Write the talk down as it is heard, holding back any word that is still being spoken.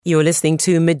You're listening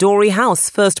to Midori House,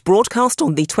 first broadcast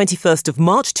on the 21st of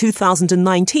March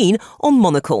 2019 on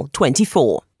Monocle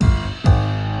 24.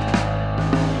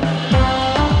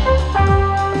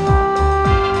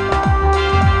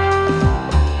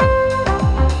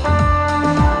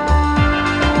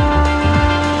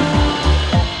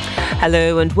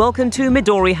 Hello and welcome to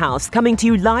Midori House, coming to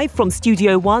you live from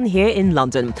Studio 1 here in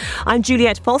London. I'm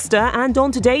Juliette Foster, and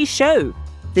on today's show...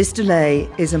 This delay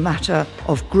is a matter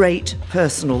of great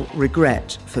personal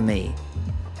regret for me.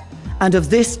 And of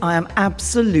this I am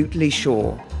absolutely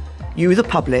sure. You, the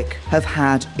public, have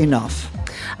had enough.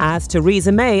 As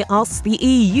Theresa May asks the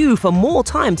EU for more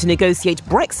time to negotiate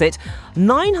Brexit,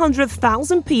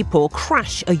 900,000 people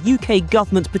crash a UK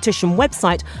government petition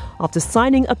website after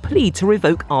signing a plea to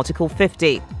revoke Article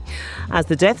 50. As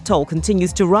the death toll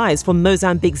continues to rise from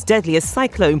Mozambique's deadliest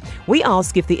cyclone, we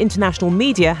ask if the international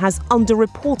media has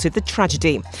underreported the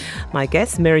tragedy. My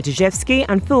guests, Mary Dejevsky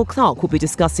and Phil Clark, will be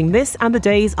discussing this and the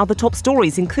day's other top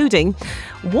stories, including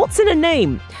what's in a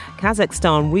name?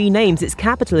 Kazakhstan renames its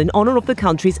capital in honour of the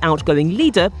country's outgoing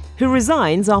leader, who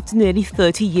resigns after nearly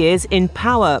 30 years in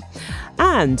power.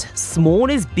 And small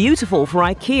is beautiful for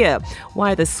IKEA,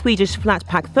 why the Swedish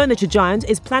flat-pack furniture giant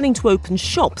is planning to open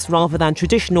shops rather than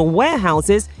traditional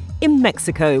warehouses in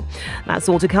Mexico. That's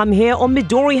all to come here on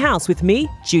Midori House with me,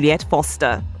 Juliette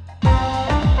Foster.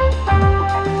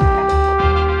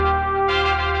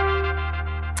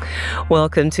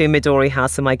 Welcome to Midori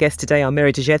House, and my guests today are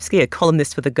Mary Dejevsky, a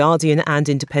columnist for The Guardian and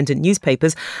independent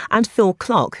newspapers, and Phil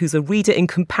Clark, who's a reader in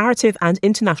comparative and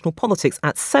international politics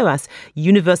at SOAS,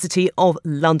 University of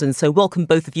London. So welcome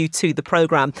both of you to the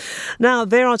programme. Now,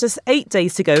 there are just 8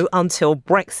 days to go until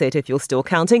Brexit, if you're still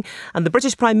counting, and the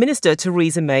British Prime Minister,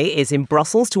 Theresa May, is in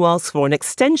Brussels to ask for an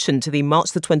extension to the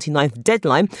March the 29th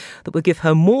deadline that will give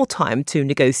her more time to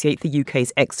negotiate the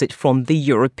UK's exit from the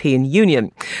European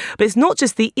Union. But it's not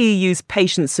just the EU's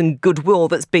patience and goodwill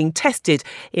that's being tested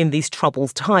in these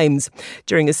troubled times.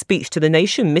 During a speech to the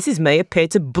nation, Mrs May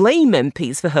appeared to blame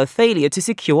MPs for her failure to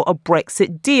secure a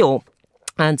Brexit deal.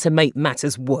 And to make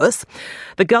matters worse,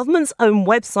 the government's own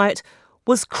website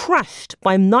was crashed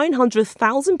by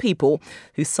 900,000 people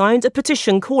who signed a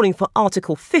petition calling for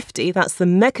Article 50, that's the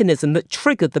mechanism that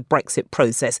triggered the Brexit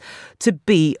process, to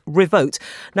be revoked.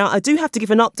 Now, I do have to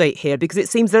give an update here because it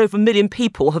seems that over 1 million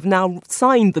people have now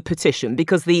signed the petition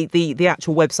because the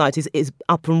actual website is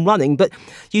up and running. But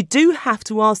you do have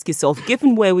to ask yourself,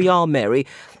 given where we are, Mary,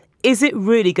 is it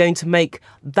really going to make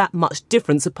that much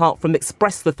difference apart from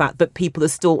express the fact that people are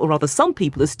still, or rather some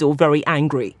people are still very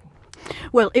angry?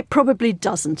 Well, it probably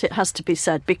doesn't, it has to be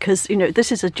said, because,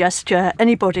 this is a gesture.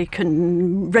 Anybody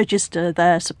can register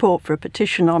their support for a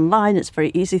petition online. It's a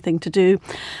very easy thing to do.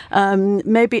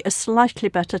 Maybe a slightly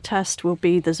better test will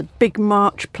be there's a big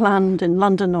march planned in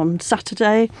London on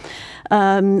Saturday.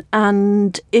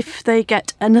 And if they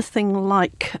get anything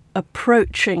like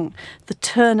approaching the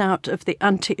turnout of the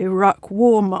anti-Iraq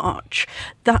war march,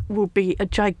 that will be a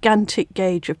gigantic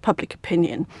gauge of public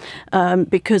opinion.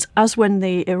 Because as when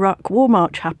the Iraq war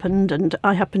march happened, and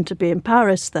I happened to be in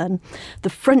Paris then, the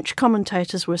French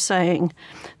commentators were saying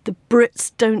the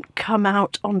Brits don't come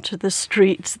out onto the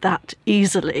streets that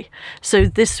easily. So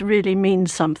this really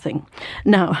means something.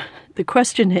 Now, the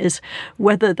question is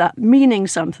whether that meaning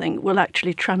something will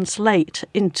actually translate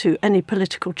into any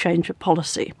political change of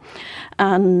policy.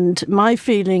 And my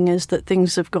feeling is that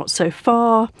things have got so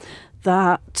far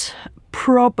that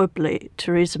probably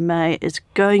Theresa May is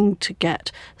going to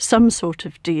get some sort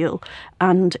of deal,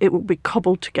 and it will be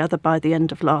cobbled together by the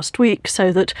end of last week,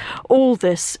 so that all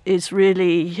this is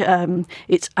really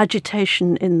it's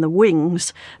agitation in the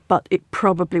wings, but it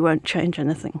probably won't change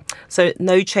anything. So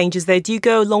no changes there. Do you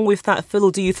go along with that, Phil,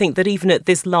 or do you think that even at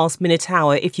this last minute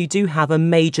hour, if you do have a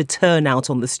major turnout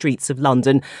on the streets of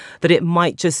London, that it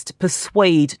might just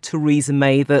persuade Theresa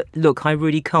May that, look, I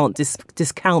really can't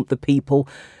discount the people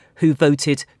who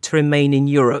voted to remain in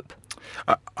Europe?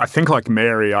 I think, like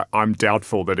Mary, I'm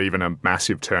doubtful that even a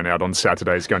massive turnout on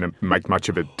Saturday is going to make much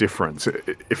of a difference,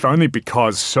 if only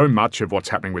because so much of what's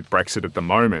happening with Brexit at the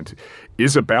moment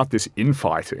is about this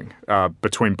infighting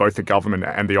between both the government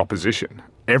and the opposition.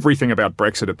 Everything about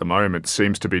Brexit at the moment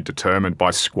seems to be determined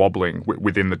by squabbling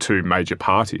within the two major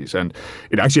parties, and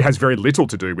it actually has very little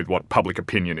to do with what public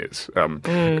opinion is on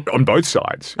both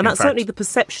sides. And that's certainly the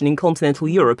perception in continental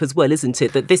Europe as well, isn't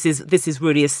it? That this is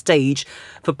really a stage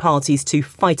for parties to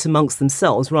fight amongst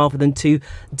themselves rather than to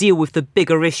deal with the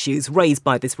bigger issues raised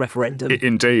by this referendum.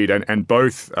 Indeed, and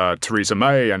both Theresa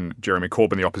May and Jeremy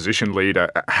Corbyn, the opposition leader,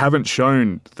 haven't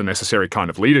shown the necessary kind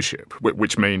of leadership,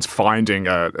 which means finding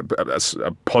a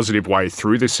positive way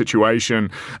through this situation,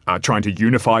 trying to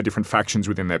unify different factions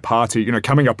within their party,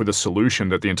 coming up with a solution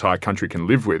that the entire country can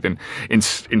live with. And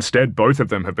instead, both of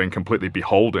them have been completely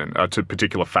beholden to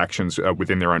particular factions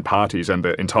within their own parties, and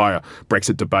the entire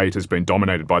Brexit debate has been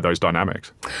dominated by those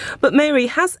dynamics. But Mary,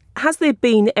 has there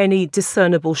been any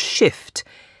discernible shift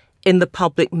in the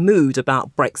public mood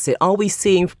about Brexit? Are we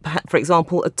seeing, for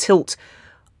example, a tilt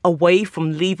away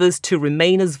from Leavers to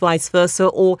Remainers, vice versa,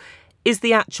 or is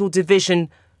the actual division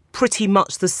pretty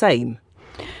much the same?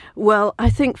 Well, I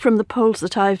think from the polls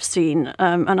that I've seen,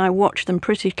 and I watch them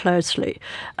pretty closely,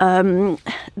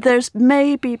 there's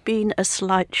maybe been a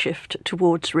slight shift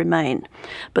towards Remain.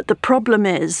 But the problem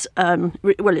is,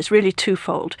 it's really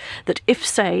twofold, that if,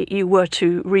 say, you were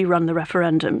to rerun the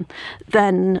referendum,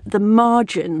 then the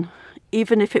margin,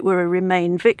 even if it were a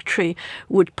Remain victory,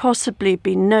 would possibly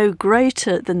be no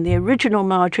greater than the original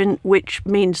margin, which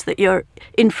means that you're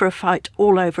in for a fight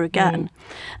all over again.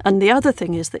 And the other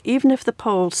thing is that even if the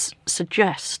polls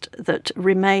suggest that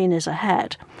Remain is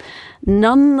ahead,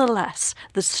 nonetheless,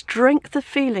 the strength of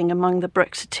feeling among the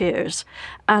Brexiteers,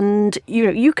 and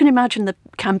you can imagine the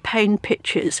campaign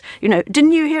pitches,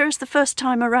 didn't you hear us the first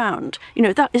time around?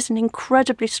 That is an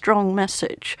incredibly strong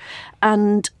message.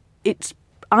 And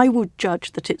I would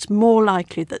judge that it's more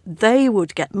likely that they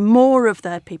would get more of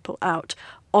their people out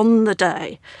on the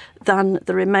day than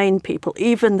the Remain people,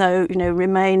 even though,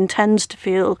 Remain tends to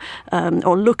feel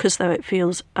or look as though it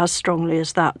feels as strongly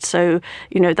as that. So,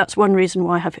 that's one reason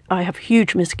why I have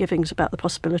huge misgivings about the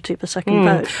possibility of a second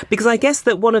vote. Because I guess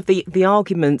that one of the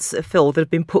arguments, Phil, that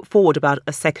have been put forward about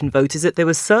a second vote is that there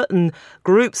were certain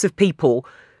groups of people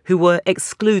who were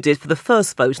excluded for the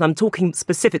first vote, and I'm talking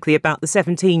specifically about the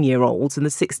 17-year-olds and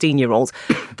the 16-year-olds.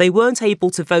 They weren't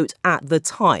able to vote at the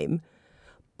time,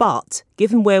 but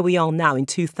given where we are now in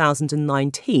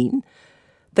 2019,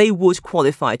 they would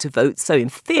qualify to vote. So in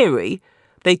theory,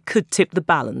 they could tip the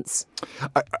balance.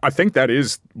 I think that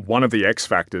is one of the X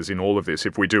factors in all of this.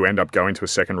 If we do end up going to a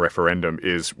second referendum,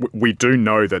 is we do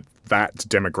know that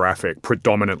demographic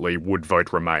predominantly would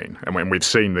vote Remain. And when we've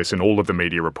seen this in all of the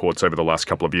media reports over the last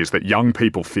couple of years, that young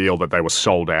people feel that they were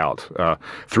sold out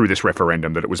through this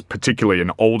referendum, that it was particularly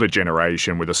an older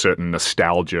generation with a certain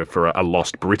nostalgia for a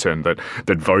lost Britain that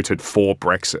voted for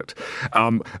Brexit.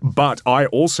 But I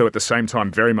also at the same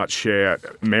time very much share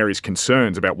Mary's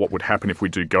concerns about what would happen if we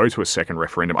do go to a second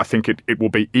referendum. I think it will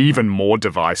be even more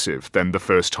divisive than the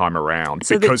first time around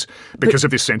because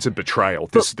of this sense of betrayal,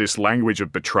 this language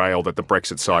of betrayal that the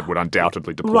Brexit side would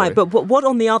undoubtedly deploy. Right, but what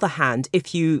on the other hand,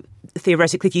 if you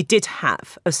did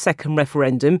have a second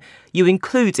referendum, you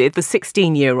included the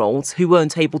 16-year-olds who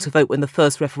weren't able to vote when the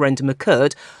first referendum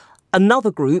occurred, another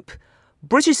group,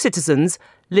 British citizens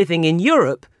living in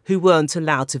Europe who weren't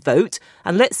allowed to vote,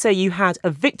 and let's say you had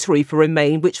a victory for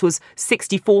Remain which was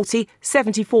 60-40,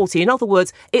 70-40. In other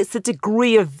words, it's the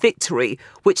degree of victory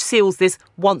which seals this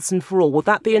once and for all. Would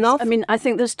that be enough? I mean, I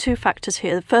think there's two factors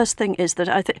here. The first thing is that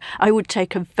I think I would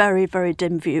take a very, very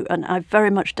dim view, and I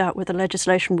very much doubt whether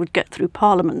legislation would get through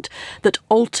Parliament that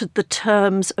altered the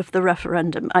terms of the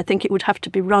referendum. I think it would have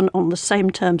to be run on the same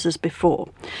terms as before.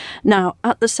 Now,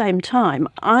 at the same time,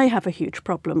 I have a huge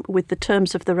problem with the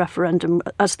terms of the referendum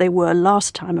as they were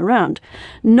last time around.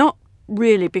 Not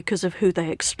really because of who they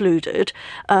excluded,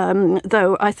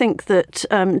 though I think that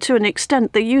to an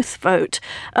extent the youth vote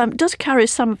does carry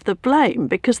some of the blame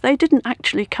because they didn't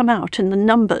actually come out in the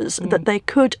numbers that they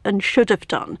could and should have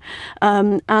done,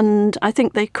 and I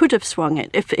think they could have swung it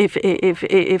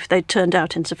if they turned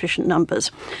out in sufficient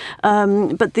numbers.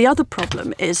 But the other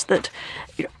problem is that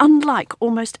unlike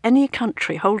almost any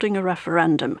country holding a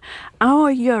referendum,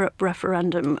 our Europe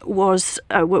referendum was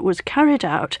carried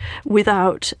out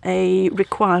without a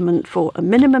requirement for a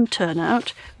minimum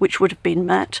turnout, which would have been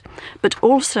met, but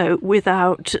also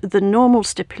without the normal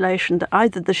stipulation that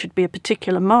either there should be a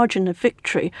particular margin of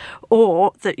victory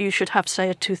or that you should have, say,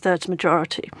 a two-thirds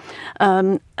majority.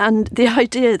 And the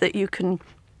idea that you can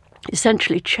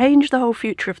essentially change the whole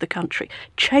future of the country,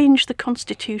 change the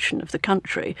constitution of the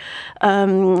country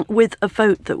with a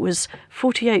vote that was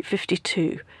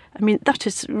 48-52. I mean, that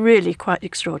is really quite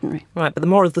extraordinary. Right, but the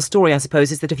moral of the story, I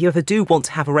suppose, is that if you ever do want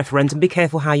to have a referendum, be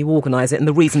careful how you organise it and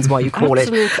the reasons why you call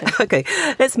Absolutely. it. OK,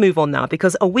 let's move on now,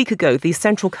 because a week ago, the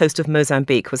central coast of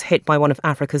Mozambique was hit by one of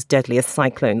Africa's deadliest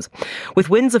cyclones. With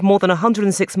winds of more than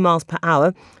 106 miles per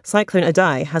hour, Cyclone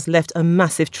Idai has left a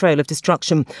massive trail of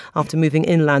destruction after moving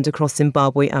inland across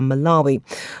Zimbabwe and Malawi.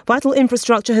 Vital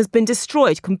infrastructure has been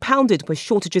destroyed, compounded by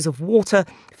shortages of water,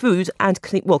 food and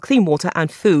clean water and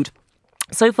food.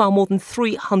 So far, more than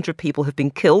 300 people have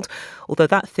been killed, although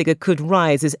that figure could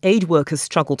rise as aid workers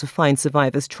struggle to find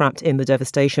survivors trapped in the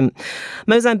devastation.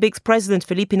 Mozambique's President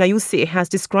Filipe Nyusi has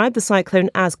described the cyclone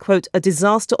as, quote, a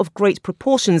disaster of great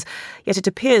proportions, yet it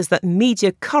appears that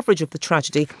media coverage of the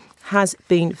tragedy has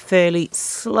been fairly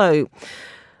slow.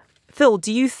 Phil,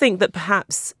 do you think that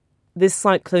perhaps this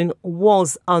cyclone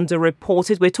was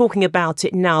underreported? We're talking about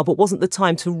it now, but wasn't the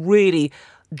time to really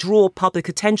draw public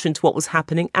attention to what was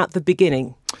happening at the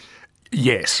beginning?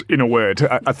 Yes, in a word.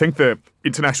 I think the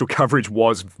international coverage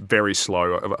was very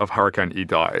slow of Hurricane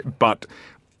Idai, but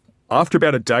after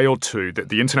about a day or two,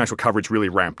 the international coverage really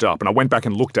ramped up. And I went back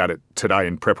and looked at it today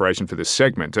in preparation for this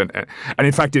segment. And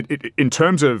in fact, in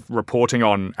terms of reporting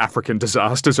on African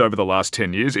disasters over the last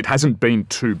 10 years, it hasn't been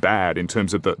too bad in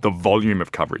terms of the volume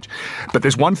of coverage. But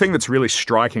there's one thing that's really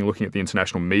striking looking at the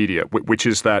international media, which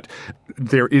is that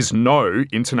there is no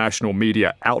international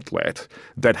media outlet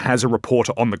that has a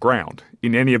reporter on the ground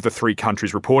in any of the three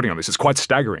countries reporting on this. It's quite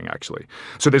staggering, actually.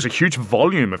 So there's a huge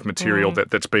volume of material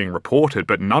that's being reported,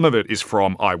 but none of it is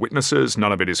from eyewitnesses.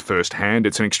 None of it is firsthand.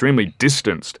 It's an extremely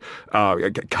distanced,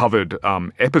 covered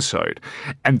episode.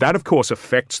 And that, of course,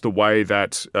 affects the way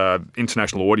that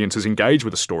international audiences engage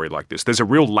with a story like this. There's a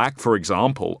real lack, for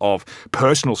example, of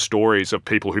personal stories of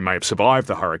people who may have survived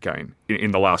the hurricane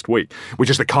in the last week, which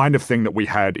is the kind of thing that we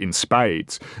had in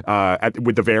spades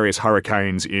with the various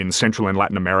hurricanes in Central and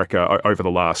Latin America over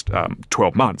the last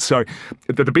 12 months. So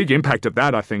the big impact of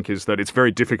that, I think, is that it's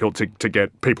very difficult to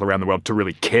get people around the world to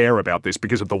really care about this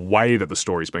because of the way that the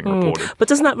story is being reported. But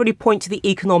doesn't that really point to the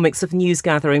economics of news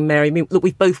gathering, Mary? I mean, look,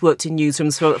 we've both worked in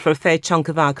newsrooms for a fair chunk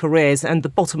of our careers, and the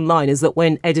bottom line is that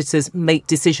when editors make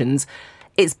decisions,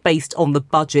 it's based on the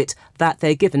budget that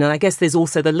they're given. And I guess there's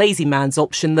also the lazy man's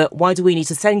option that why do we need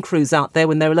to send crews out there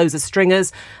when there are loads of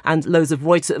stringers and loads of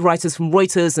writers from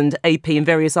Reuters and AP and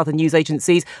various other news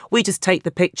agencies? We just take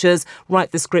the pictures,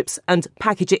 write the scripts and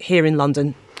package it here in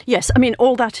London. Yes, I mean,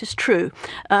 all that is true.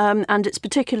 And it's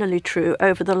particularly true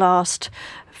over the last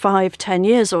 5-10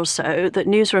 years or so that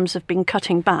newsrooms have been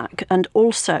cutting back, and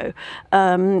also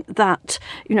that,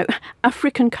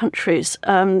 African countries,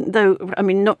 though, I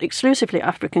mean, not exclusively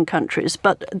African countries,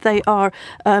 but they are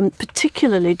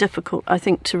particularly difficult, I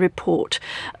think, to report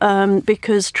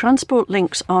because transport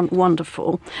links aren't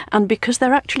wonderful and because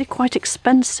they're actually quite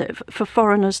expensive for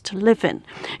foreigners to live in.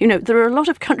 There are a lot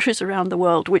of countries around the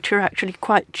world which are actually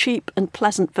quite cheap and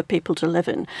pleasant for people to live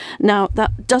in. Now,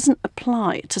 that doesn't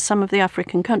apply to some of the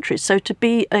African countries. So to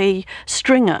be a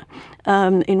stringer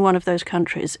in one of those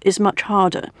countries is much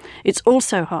harder. It's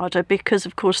also harder because,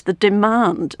 of course, the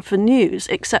demand for news,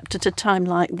 except at a time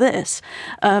like this,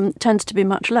 tends to be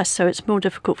much less. So it's more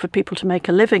difficult for people to make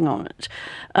a living on it.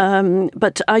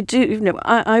 But I do,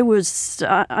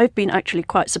 I've been actually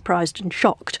quite surprised and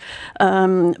shocked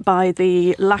by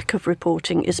the lack of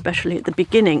reporting, especially at the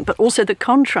beginning, but also the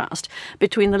contrast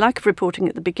between the lack of reporting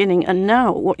at the beginning and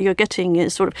now what you're getting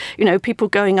is sort of, people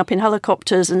going up in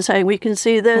helicopters and saying, we can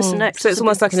see this and so it's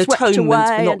almost like an atonement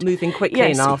for not moving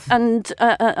quickly enough. And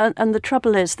the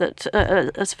trouble is that,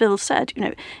 as Phil said,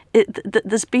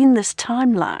 there's been this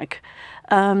time lag.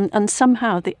 And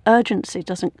somehow the urgency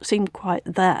doesn't seem quite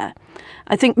there.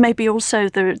 I think maybe also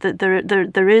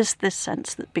there is this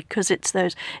sense that because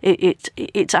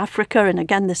it's Africa, and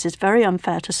again this is very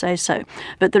unfair to say so,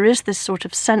 but there is this sort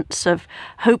of sense of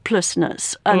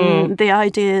hopelessness and the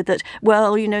idea that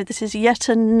this is yet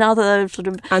another sort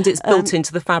of and it's built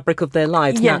into the fabric of their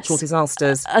lives, yes, natural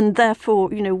disasters, and therefore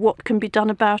what can be done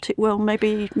about it? Well,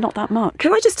 maybe not that much.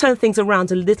 Can I just turn things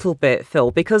around a little bit,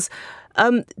 Phil, because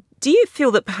do you feel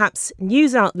that perhaps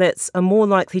news outlets are more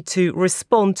likely to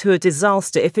respond to a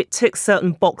disaster if it ticks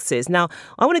certain boxes? Now,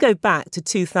 I want to go back to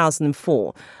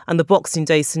 2004 and the Boxing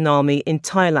Day tsunami in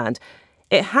Thailand.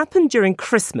 It happened during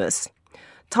Christmas.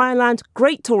 Thailand,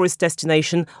 great tourist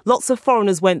destination. Lots of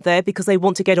foreigners went there because they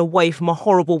want to get away from a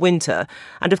horrible winter.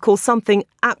 And of course, something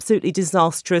absolutely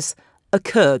disastrous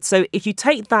occurred. So if you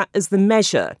take that as the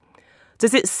measure,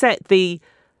 does it set the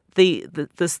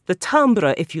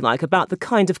timbre, if you like, about the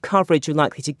kind of coverage you're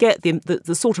likely to get,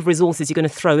 the sort of resources you're going to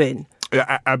throw in?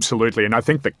 Yeah, absolutely. And I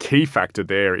think the key factor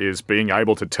there is being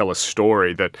able to tell a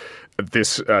story that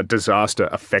this disaster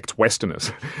affects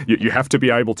Westerners. You have to be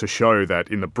able to show that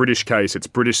in the British case, it's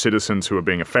British citizens who are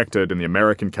being affected. In the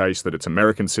American case, that it's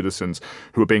American citizens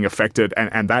who are being affected.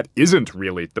 And that isn't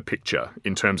really the picture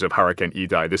in terms of Hurricane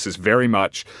Idai. This is very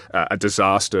much a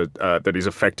disaster that is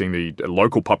affecting the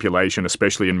local population,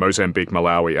 especially in Mozambique,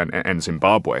 Malawi and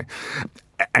Zimbabwe.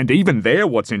 And even there,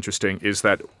 what's interesting is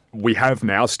that we have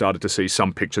now started to see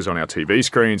some pictures on our TV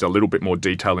screens, a little bit more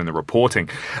detail in the reporting,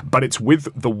 but it's with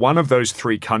the one of those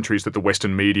three countries that the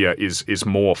Western media is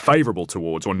more favourable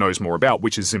towards or knows more about,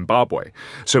 which is Zimbabwe.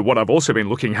 So what I've also been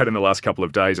looking at in the last couple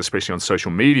of days, especially on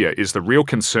social media, is the real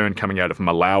concern coming out of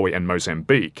Malawi and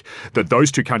Mozambique, that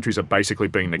those two countries are basically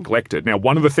being neglected. Now,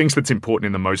 one of the things that's important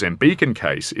in the Mozambican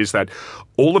case is that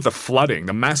all of the flooding,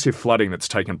 the massive flooding that's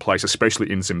taken place,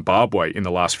 especially in Zimbabwe in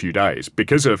the last few days,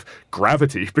 because of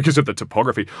gravity, because of the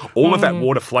topography, all of that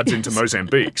water floods into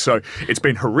Mozambique. So it's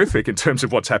been horrific in terms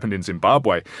of what's happened in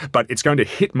Zimbabwe, but it's going to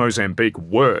hit Mozambique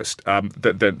worst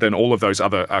than all of those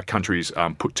other countries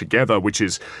put together, which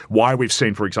is why we've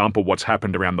seen, for example, what's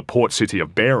happened around the port city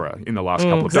of Beira in the last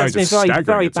couple of days. It's been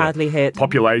very badly hit.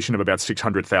 Population of about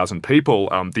 600,000 people.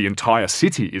 The entire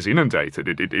city is inundated.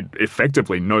 It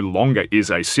effectively no longer is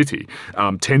a city.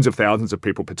 Tens of thousands of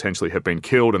people potentially have been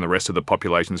killed, and the rest of the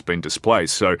population has been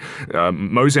displaced. So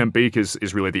Mozambique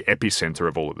is really the epicenter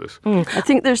of all of this. I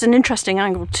think there's an interesting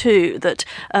angle too, that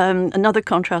another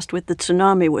contrast with the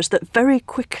tsunami was that very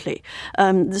quickly the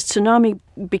tsunami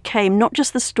became not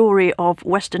just the story of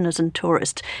Westerners and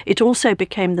tourists, it also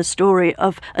became the story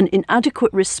of an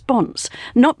inadequate response,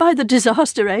 not by the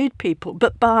disaster aid people,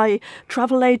 but by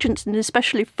travel agents and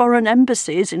especially foreign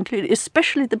embassies, including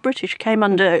especially the British, came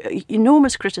under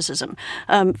enormous criticism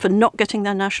for not getting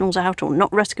their nationals out or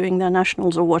not rescuing their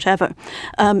nationals or whatever.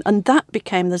 And that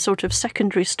became the sort of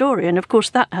secondary story. And of course,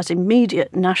 that has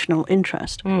immediate national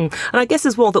interest. And I guess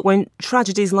as well that when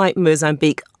tragedies like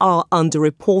Mozambique are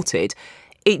underreported,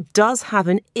 it does have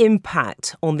an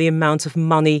impact on the amount of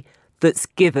money that's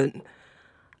given.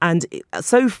 And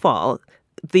so far,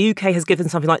 the UK has given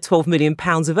something like £12 million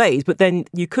of aid, but then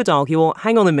you could argue, well,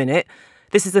 hang on a minute,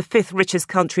 this is the fifth richest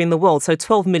country in the world, so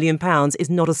 £12 million is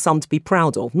not a sum to be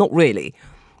proud of. Not really.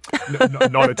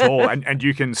 Not at all. And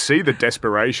you can see the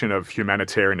desperation of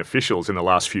humanitarian officials in the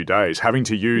last few days having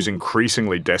to use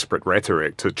increasingly desperate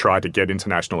rhetoric to try to get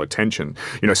international attention.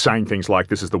 You know, saying things like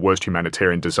this is the worst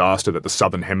humanitarian disaster that the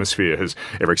Southern Hemisphere has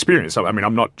ever experienced. I mean,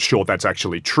 I'm not sure that's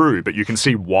actually true, but you can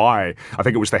see why. I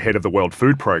think it was the head of the World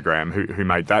Food Programme who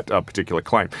made that particular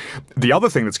claim. The other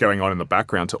thing that's going on in the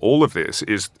background to all of this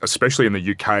is, especially in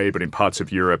the UK, but in parts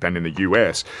of Europe and in the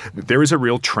US, there is a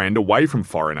real trend away from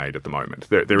foreign aid at the moment.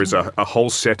 There is a whole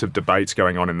set of debates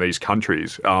going on in these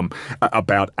countries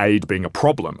about aid being a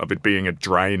problem, of it being a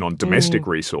drain on domestic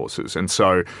resources. And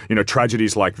so, you know,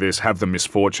 tragedies like this have the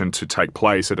misfortune to take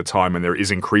place at a time when there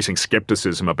is increasing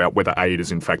scepticism about whether aid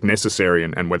is in fact necessary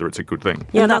and whether it's a good thing.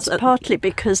 Yeah, that's partly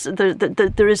because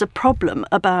there is a problem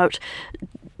about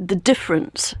the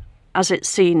difference as it's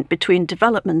seen between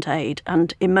development aid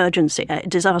and emergency aid,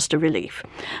 disaster relief.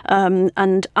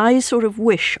 And I sort of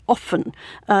wish often,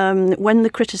 when the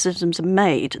criticisms are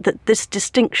made, that this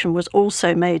distinction was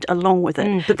also made along with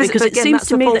it. But because it seems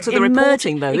to me that the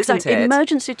reporting, though, isn't it?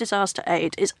 Emergency disaster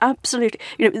aid is absolutely,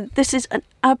 this is an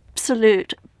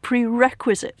absolute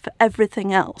prerequisite for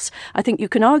everything else. I think you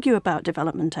can argue about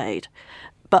development aid,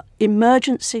 but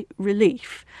emergency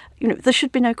relief, there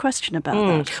should be no question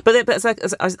about that. But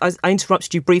as I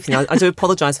interrupted you briefly. I do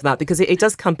apologise for that, because it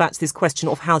does come back to this question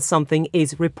of how something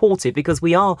is reported, because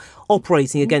we are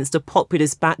operating against a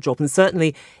populist backdrop. And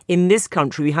certainly in this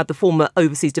country, we had the former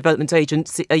Overseas Development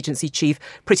Agency chief,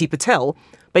 Priti Patel,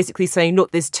 basically saying,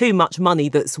 look, there's too much money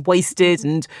that's wasted.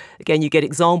 And again, you get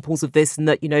examples of this, and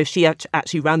that, if she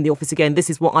actually ran the office again,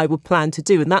 this is what I would plan to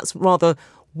do. And that's rather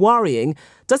worrying.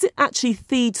 Does it actually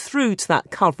feed through to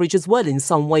that coverage as well in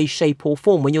some way, shape or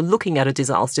form when you're looking at a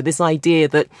disaster? This idea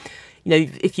that,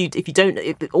 if you don't,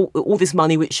 all this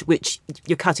money which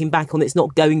you're cutting back on, it's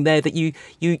not going there, that you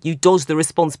dodge the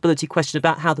responsibility question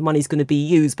about how the money's going to be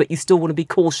used, but you still want to be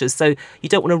cautious, so you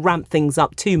don't want to ramp things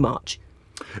up too much.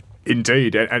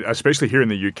 Indeed, and especially here in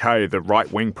the UK, the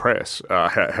right-wing press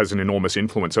has an enormous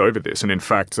influence over this. And in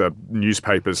fact,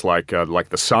 newspapers like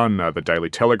The Sun, the Daily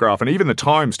Telegraph, and even The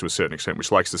Times to a certain extent,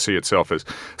 which likes to see itself as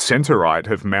centre-right,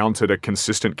 have mounted a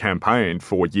consistent campaign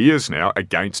for years now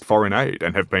against foreign aid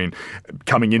and have been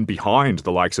coming in behind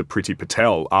the likes of Priti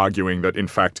Patel, arguing that, in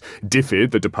fact,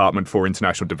 DFID, the Department for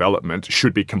International Development,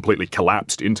 should be completely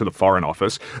collapsed into the Foreign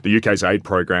Office. The UK's aid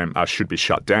programme should be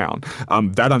shut down.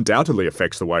 That undoubtedly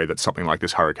affects the way that something like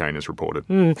this hurricane is reported.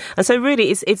 And so really,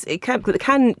 is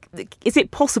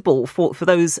it possible for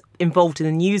those involved in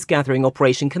the news gathering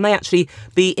operation, can they actually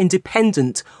be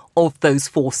independent of those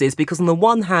forces? Because on the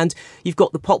one hand, you've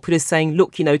got the populists saying,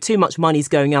 look, too much money's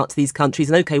going out to these countries,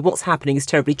 and OK, what's happening is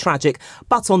terribly tragic.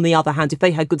 But on the other hand, if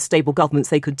they had good, stable governments,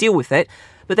 they could deal with it.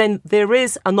 But then there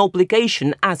is an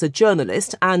obligation as a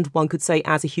journalist, and one could say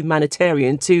as a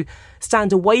humanitarian, to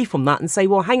stand away from that and say,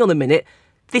 well, hang on a minute,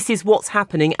 this is what's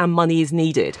happening and money is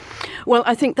needed? Well,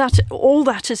 I think that all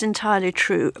that is entirely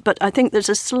true, but I think there's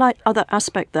a slight other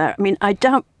aspect there. I mean, I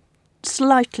doubt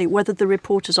slightly whether the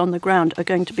reporters on the ground are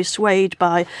going to be swayed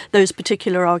by those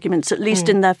particular arguments, at least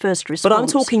in their first response. But I'm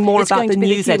talking more about the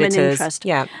news editors. Interest.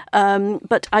 Yeah.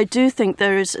 But I do think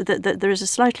there is a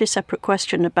slightly separate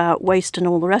question about waste and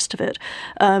all the rest of it,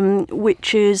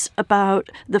 which is about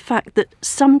the fact that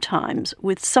sometimes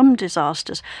with some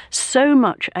disasters, so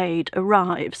much aid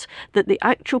arrives that the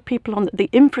actual people on the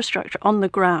infrastructure on the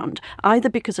ground, either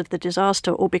because of the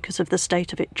disaster or because of the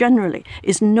state of it generally,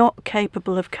 is not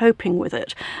capable of coping with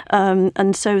it.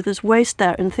 And so there's waste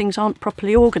there and things aren't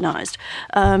properly organised.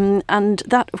 And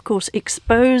that, of course,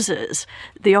 exposes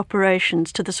the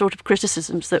operations to the sort of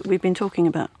criticisms that we've been talking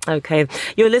about. OK.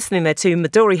 You're listening there to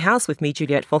Midori House with me,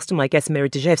 Juliette Foster, my guest Mary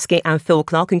Dejevsky and Phil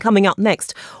Clark. And coming up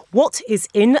next, what is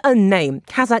in a name?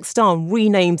 Kazakhstan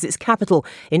renames its capital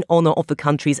in honour of the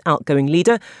country's outgoing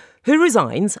leader, who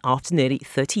resigns after nearly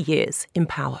 30 years in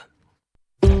power.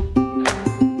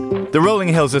 The rolling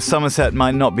hills of Somerset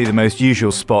might not be the most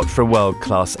usual spot for a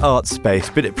world-class art space,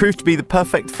 but it proved to be the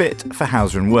perfect fit for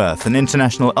Hauser & Wirth, an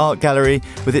international art gallery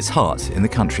with its heart in the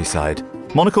countryside.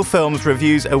 Monocle Films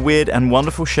reviews a weird and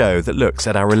wonderful show that looks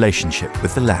at our relationship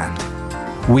with the land.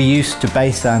 We used to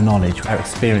base our knowledge, our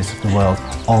experience of the world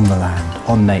on the land,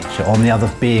 on nature, on the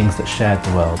other beings that shared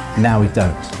the world. Now we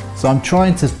don't. So I'm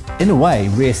trying to, in a way,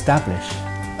 re-establish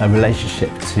a relationship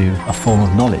to a form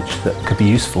of knowledge that could be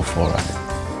useful for us.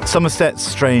 Somerset's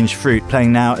Strange Fruit,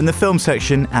 playing now in the film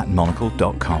section at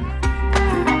monocle.com.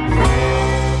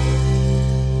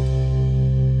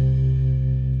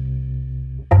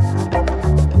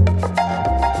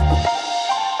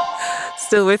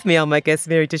 Still with me are my guests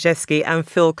Mary Dejevsky and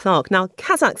Phil Clark. Now,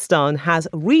 Kazakhstan has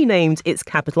renamed its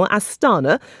capital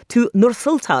Astana to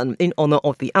Nur-Sultan in honour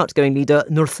of the outgoing leader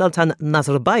Nursultan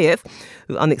Nazarbayev,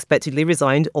 who unexpectedly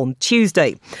resigned on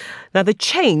Tuesday. Now, the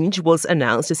change was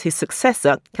announced as his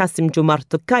successor, Kassym-Jomart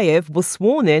Tokayev, was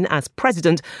sworn in as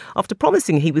president after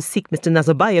promising he would seek Mr.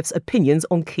 Nazarbayev's opinions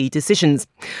on key decisions.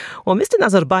 Well, Mr.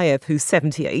 Nazarbayev, who's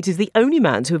 78, is the only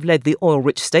man to have led the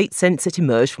oil-rich state since it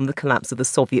emerged from the collapse of the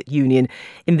Soviet Union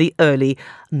in the early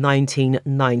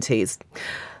 1990s.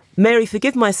 Mary,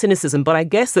 forgive my cynicism, but I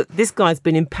guess that this guy's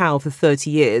been in power for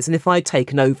 30 years, and if I'd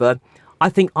taken over, I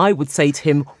think I would say to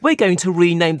him, we're going to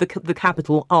rename the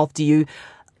capital after you.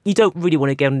 You don't really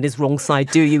want to get on his wrong side,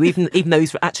 do you, even though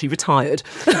he's actually retired?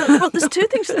 Well, there's two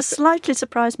things that slightly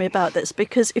surprised me about this,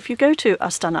 because if you go to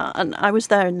Astana, and I was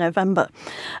there in November,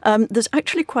 there's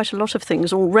actually quite a lot of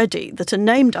things already that are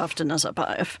named after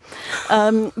Nazarbayev,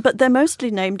 but they're mostly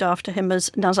named after him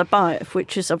as Nazarbayev,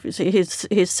 which is obviously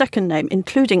his second name,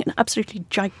 including an absolutely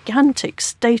gigantic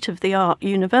state-of-the-art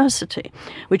university,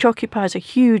 which occupies a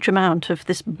huge amount of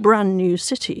this brand new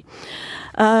city.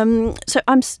 So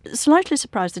I'm slightly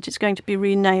surprised that it's going to be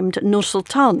renamed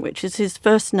Nur-Sultan, which is his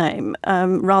first name,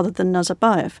 rather than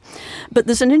Nazarbayev. But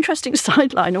there's an interesting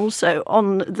sideline also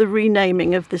on the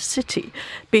renaming of the city,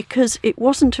 because it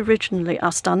wasn't originally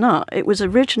Astana. It was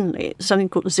originally something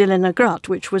called Zelenograd,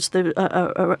 which was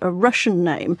a Russian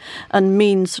name and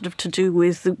means sort of to do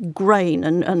with grain,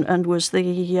 and was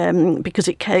the because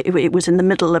it was in the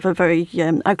middle of a very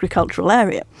agricultural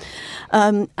area.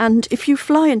 And if you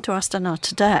fly into Astana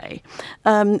today,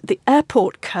 the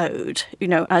airport code,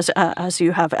 as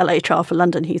you have LHR for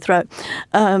London Heathrow,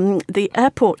 the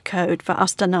airport code for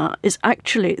Astana is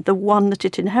actually the one that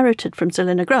it inherited from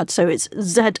Zelenograd. So it's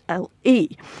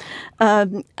ZLE.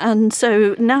 And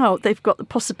so now they've got the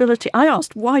possibility. I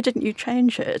asked, why didn't you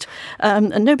change it?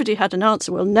 And nobody had an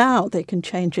answer. Well, now they can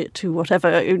change it to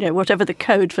whatever the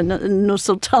code for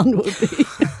Nur-Sultan will be.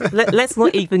 Let's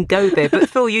not even go there. But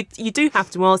Phil, you do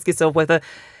have to ask yourself whether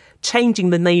changing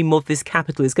the name of this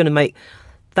capital is going to make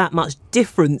that much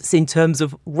difference in terms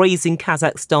of raising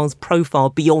Kazakhstan's profile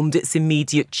beyond its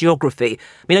immediate geography.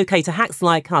 I mean, OK, to hacks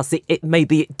like us,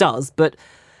 maybe it does, but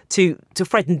to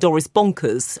Fred and Doris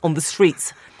bonkers on the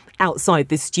streets outside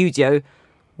this studio,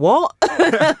 what?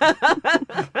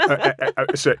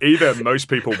 So either most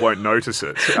people won't notice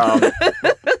it,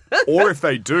 or if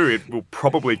they do, it will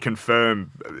probably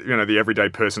confirm, the everyday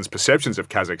person's perceptions of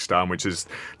Kazakhstan, which is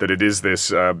that it is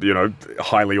this,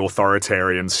 highly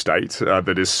authoritarian state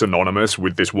that is synonymous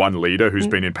with this one leader who's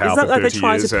been in power for 30 years.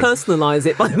 Is that like they're trying to personalise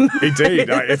it? Indeed.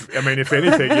 If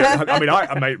anything,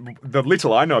 the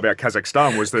little I know about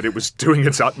Kazakhstan was that it was doing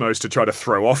its utmost to try to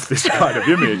throw off this kind of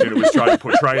image, and it was trying to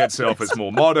portray itself as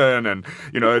more modern, and,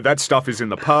 that stuff is in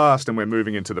the past, and we're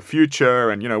moving into the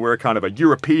future, and, we're a kind of a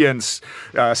European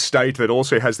state that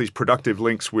also has these productive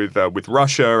links with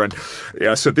Russia. And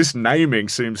so this naming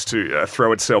seems to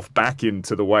throw itself back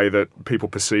into the way that people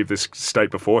perceive this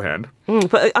state beforehand.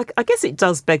 But I guess it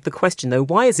does beg the question, though.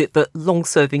 Why is it that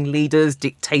long-serving leaders,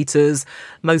 dictators,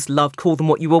 most loved, call them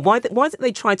what you will? Why is it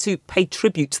they try to pay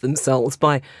tribute to themselves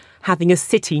by having a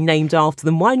city named after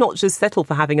them? Why not just settle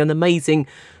for having an amazing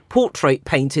portrait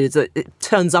painted that it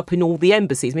turns up in all the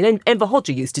embassies? I mean, Enver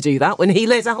Hoxha used to do that when he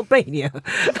led Albania.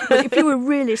 But if you were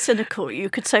really cynical, you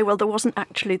could say, well, there wasn't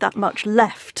actually that much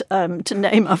left to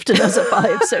name after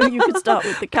Nazarbayev, so you could start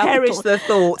with the capital. Perish the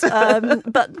thought.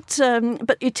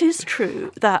 But it is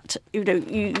true that,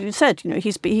 you said,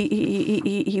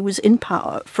 he was in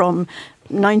power from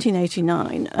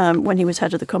 1989 when he was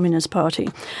head of the Communist Party,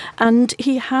 and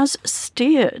he has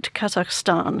steered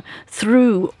Kazakhstan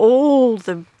through all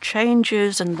the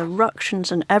changes and the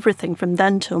ructions and everything from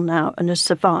then till now, and has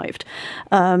survived.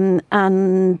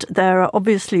 And there are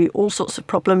obviously all sorts of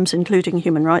problems, including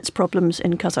human rights problems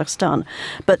in Kazakhstan.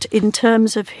 But in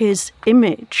terms of his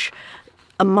image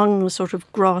among the sort of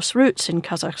grassroots in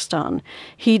Kazakhstan,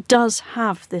 he does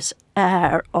have this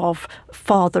air of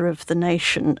father of the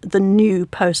nation, the new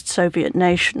post-Soviet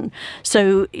nation.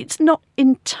 So it's not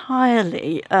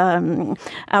entirely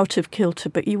out of kilter,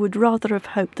 but you would rather have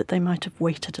hoped that they might have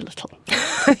waited a little.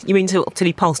 You mean till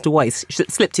he passed away,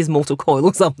 slipped his mortal coil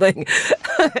or something?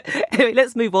 Anyway,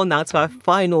 let's move on now to our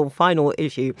final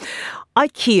issue.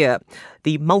 IKEA,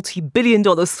 the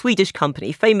multi-billion-dollar Swedish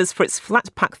company famous for its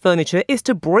flat-pack furniture, is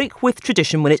to break with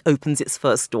tradition when it opens its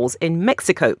first stores in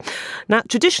Mexico. Now,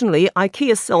 traditionally,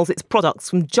 IKEA sells its products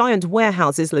from giant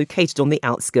warehouses located on the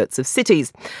outskirts of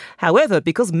cities. However,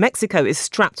 because Mexico is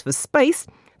strapped for space,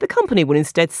 the company will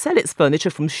instead sell its furniture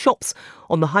from shops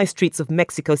on the high streets of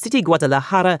Mexico City,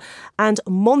 Guadalajara and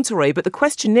Monterrey. But the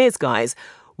question is, guys,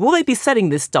 will they be selling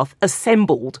this stuff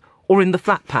assembled or in the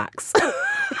flat packs?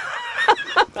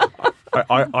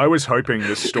 I was hoping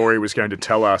this story was going to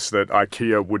tell us that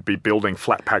IKEA would be building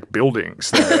flat pack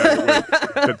buildings,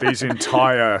 that these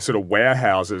entire sort of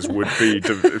warehouses would be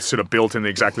sort of built in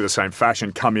exactly the same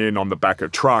fashion, come in on the back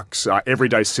of trucks.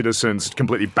 Everyday citizens,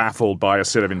 completely baffled by a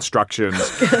set of instructions,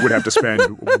 would have to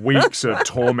spend weeks of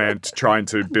torment trying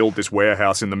to build this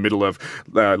warehouse in the middle of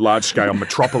large-scale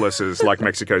metropolises like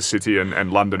Mexico City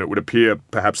and London. It would appear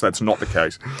perhaps that's not the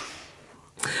case.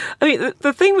 I mean,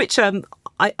 the thing which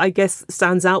I guess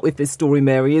stands out with this story,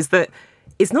 Mary, is that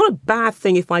it's not a bad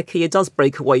thing if IKEA does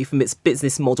break away from its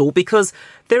business model, because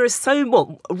there is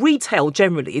retail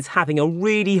generally is having a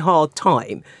really hard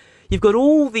time. You've got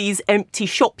all these empty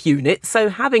shop units, so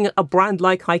having a brand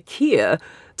like IKEA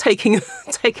taking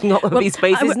up these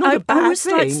spaces is not a bad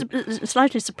thing. I was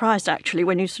slightly surprised, actually,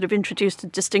 when you sort of introduced a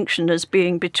distinction as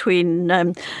being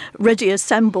between ready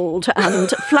assembled and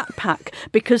flat pack,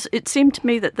 because it seemed to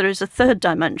me that there is a third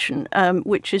dimension,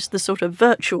 which is the sort of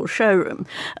virtual showroom,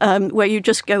 where you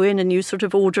just go in and you sort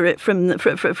of order it from the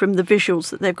visuals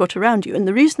that they've got around you. And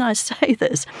the reason I say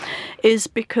this is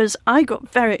because I got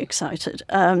very excited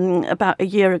about a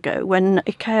year ago when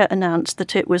IKEA announced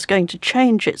that it was going to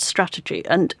change its strategy,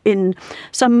 and in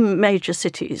some major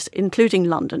cities, including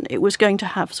London, it was going to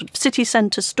have sort of city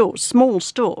centre stores, small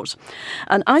stores.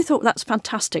 And I thought that's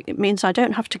fantastic. It means I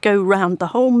don't have to go round the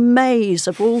whole maze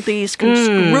of all these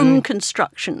room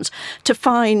constructions to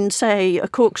find, say, a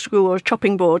corkscrew or a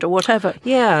chopping board or whatever.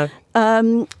 Yeah.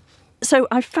 So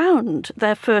I found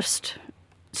their first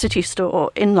city store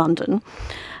in London.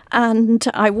 And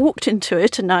I walked into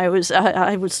it, and I was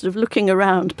sort of looking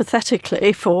around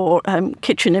pathetically for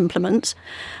kitchen implements.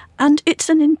 And it's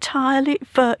an entirely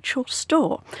virtual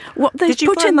store. Did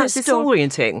you find that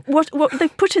disorienting? What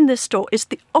they've put in this store is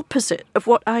the opposite of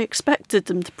what I expected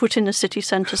them to put in a city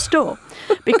centre store.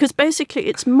 Because basically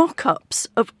it's mock-ups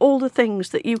of all the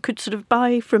things that you could sort of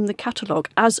buy from the catalogue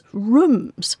as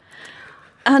rooms.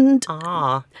 And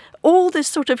all this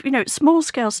sort of,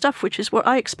 small-scale stuff, which is what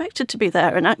I expected to be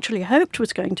there and actually hoped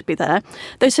was going to be there,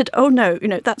 they said, oh, no,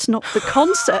 that's not the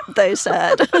concept, they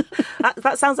said.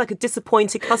 That sounds like a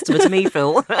disappointed customer to me,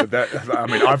 Phil.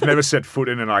 I've never set foot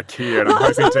in an IKEA, and I'm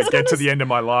hoping to get to the end of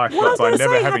my life by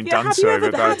never having done so. Have you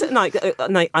ever had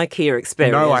an IKEA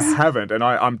experience? No, I haven't, and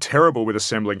I'm terrible with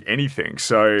assembling anything.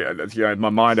 So, my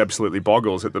mind absolutely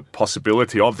boggles at the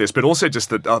possibility of this, but also just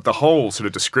the whole sort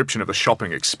of description of the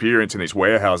shopping experience in these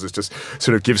warehouses houses just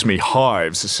sort of gives me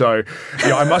hives. So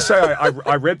I must say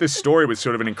I read this story with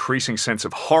sort of an increasing sense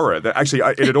of horror that actually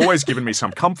it had always given me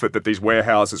some comfort that these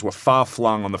warehouses were far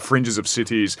flung on the fringes of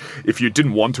cities. If you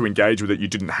didn't want to engage with it, you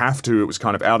didn't have to. It was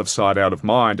kind of out of sight, out of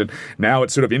mind. And now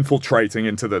it's sort of infiltrating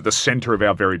into the centre of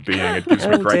our very being. It gives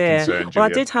me great concern, Juliette. Well, I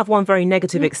did have one very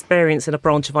negative experience in a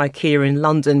branch of IKEA in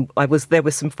London. I was there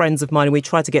with some friends of mine and we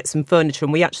tried to get some furniture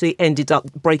and we actually ended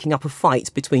up breaking up a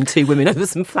fight between two women over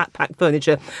some flat pack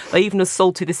furniture. They even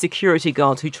assaulted the security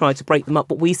guard who tried to break them up,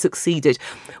 but we succeeded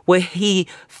where he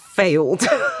failed.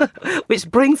 Which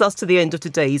brings us to the end of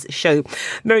today's show.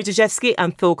 Mary Dejevsky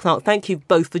and Phil Clark, thank you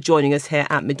both for joining us here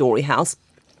at Midori House.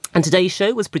 And today's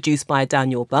show was produced by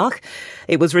Daniel Bach.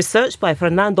 It was researched by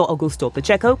Fernando Augusto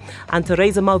Pacheco and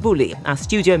Theresa May. Our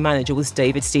studio manager was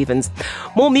David Stevens.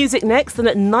 More music next, and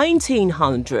at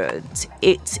 1900,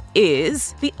 it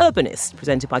is The Urbanist,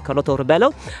 presented by Carlotto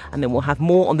Rebello. And then we'll have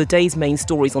more on the day's main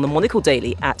stories on the Monocle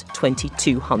Daily at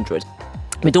 2200.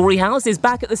 Midori House is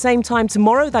back at the same time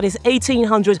tomorrow. That is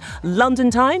 1800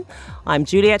 London time. I'm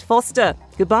Juliette Foster.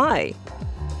 Goodbye.